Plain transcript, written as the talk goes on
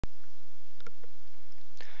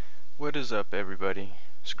What is up, everybody?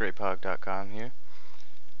 Scrapebox.com here.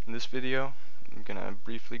 In this video, I'm gonna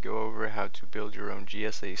briefly go over how to build your own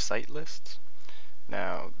GSA site lists.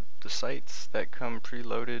 Now, the sites that come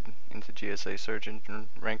preloaded into GSA Search Engine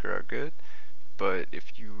Ranker are good, but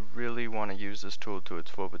if you really want to use this tool to its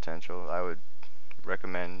full potential, I would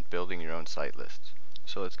recommend building your own site lists.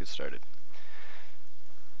 So let's get started.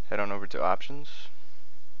 Head on over to Options,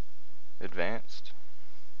 Advanced,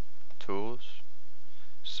 Tools,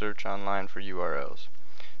 Search online for URLs.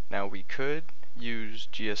 Now we could use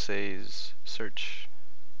GSA's search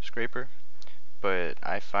scraper, but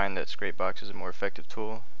I find that Scrapebox is a more effective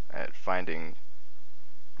tool at finding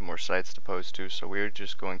more sites to post to, so we're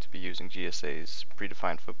just going to be using GSA's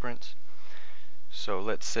predefined footprints. So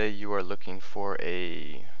let's say you are looking for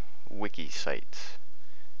a wiki site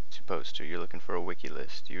to post to. You're looking for a wiki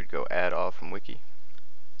list. You would go add all from wiki.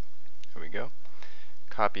 There we go.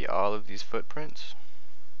 Copy all of these footprints.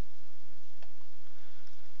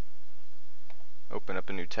 Open up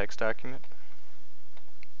a new text document,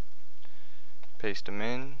 paste them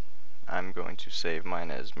in. I'm going to save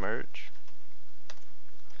mine as merge.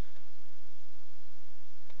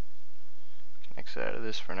 Exit out of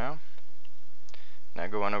this for now. Now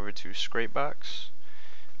go on over to Scrapebox.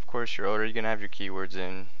 Of course, you're already going to have your keywords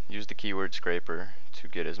in. Use the keyword scraper to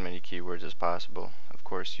get as many keywords as possible. Of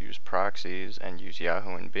course, use proxies and use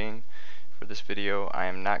Yahoo and Bing. For this video, I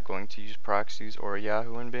am not going to use proxies or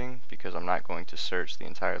Yahoo and Bing because I'm not going to search the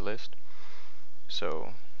entire list.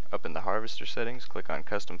 So, up in the harvester settings, click on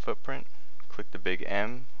Custom Footprint, click the big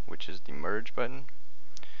M, which is the merge button.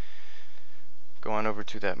 Go on over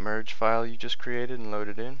to that merge file you just created and load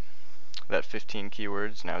it in. That 15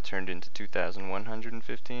 keywords now turned into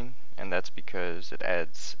 2,115, and that's because it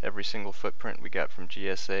adds every single footprint we got from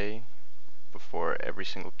GSA before every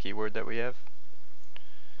single keyword that we have.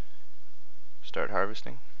 Start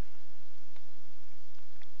harvesting.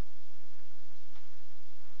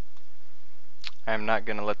 I'm not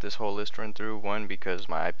going to let this whole list run through, one, because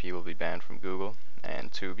my IP will be banned from Google,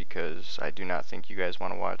 and two, because I do not think you guys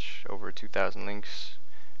want to watch over 2,000 links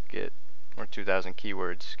or 2,000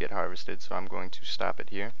 keywords get harvested, so I'm going to stop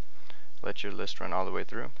it here. Let your list run all the way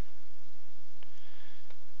through.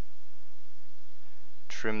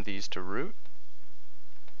 Trim these to root.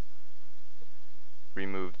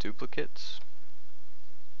 Remove duplicates.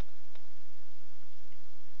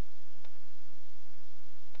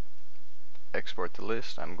 Export the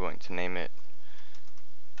list. I'm going to name it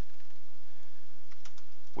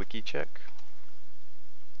WikiCheck.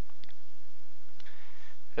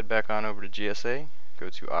 Head back on over to GSA, go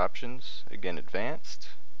to Options, again Advanced,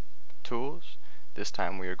 Tools. This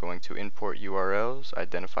time we are going to import URLs,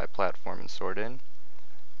 identify platform, and sort in.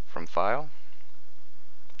 From File,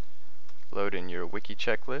 load in your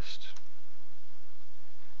WikiCheck list.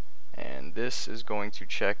 And this is going to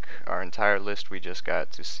check our entire list we just got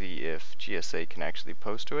to see if GSA can actually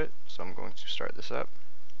post to it. So I'm going to start this up.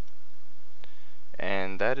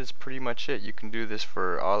 And that is pretty much it. You can do this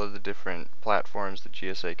for all of the different platforms that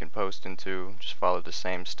GSA can post into. Just follow the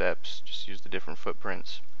same steps, just use the different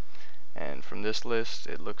footprints. And from this list,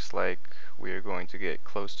 it looks like we are going to get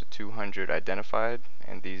close to 200 identified,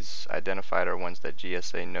 and these identified are ones that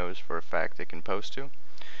GSA knows for a fact they can post to.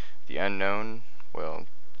 The unknown, well,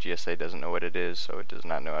 GSA doesn't know what it is, so it does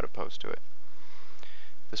not know how to post to it.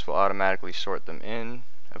 This will automatically sort them in.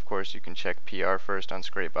 Of course, you can check PR first on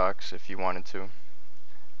Scrapebox if you wanted to.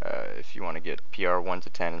 If you want to get PR 1 to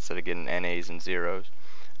 10 instead of getting NAs and zeros,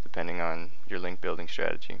 depending on your link building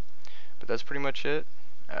strategy. But that's pretty much it.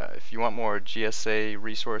 If you want more GSA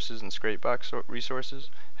resources and Scrapebox resources,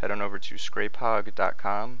 head on over to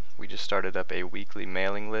Scrapebox.com. We just started up a weekly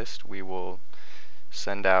mailing list. We will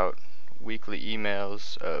send out weekly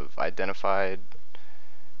emails of identified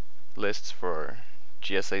lists for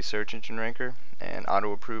GSA Search Engine Ranker and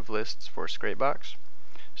auto-approved lists for Scrapebox.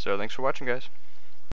 So thanks for watching, guys.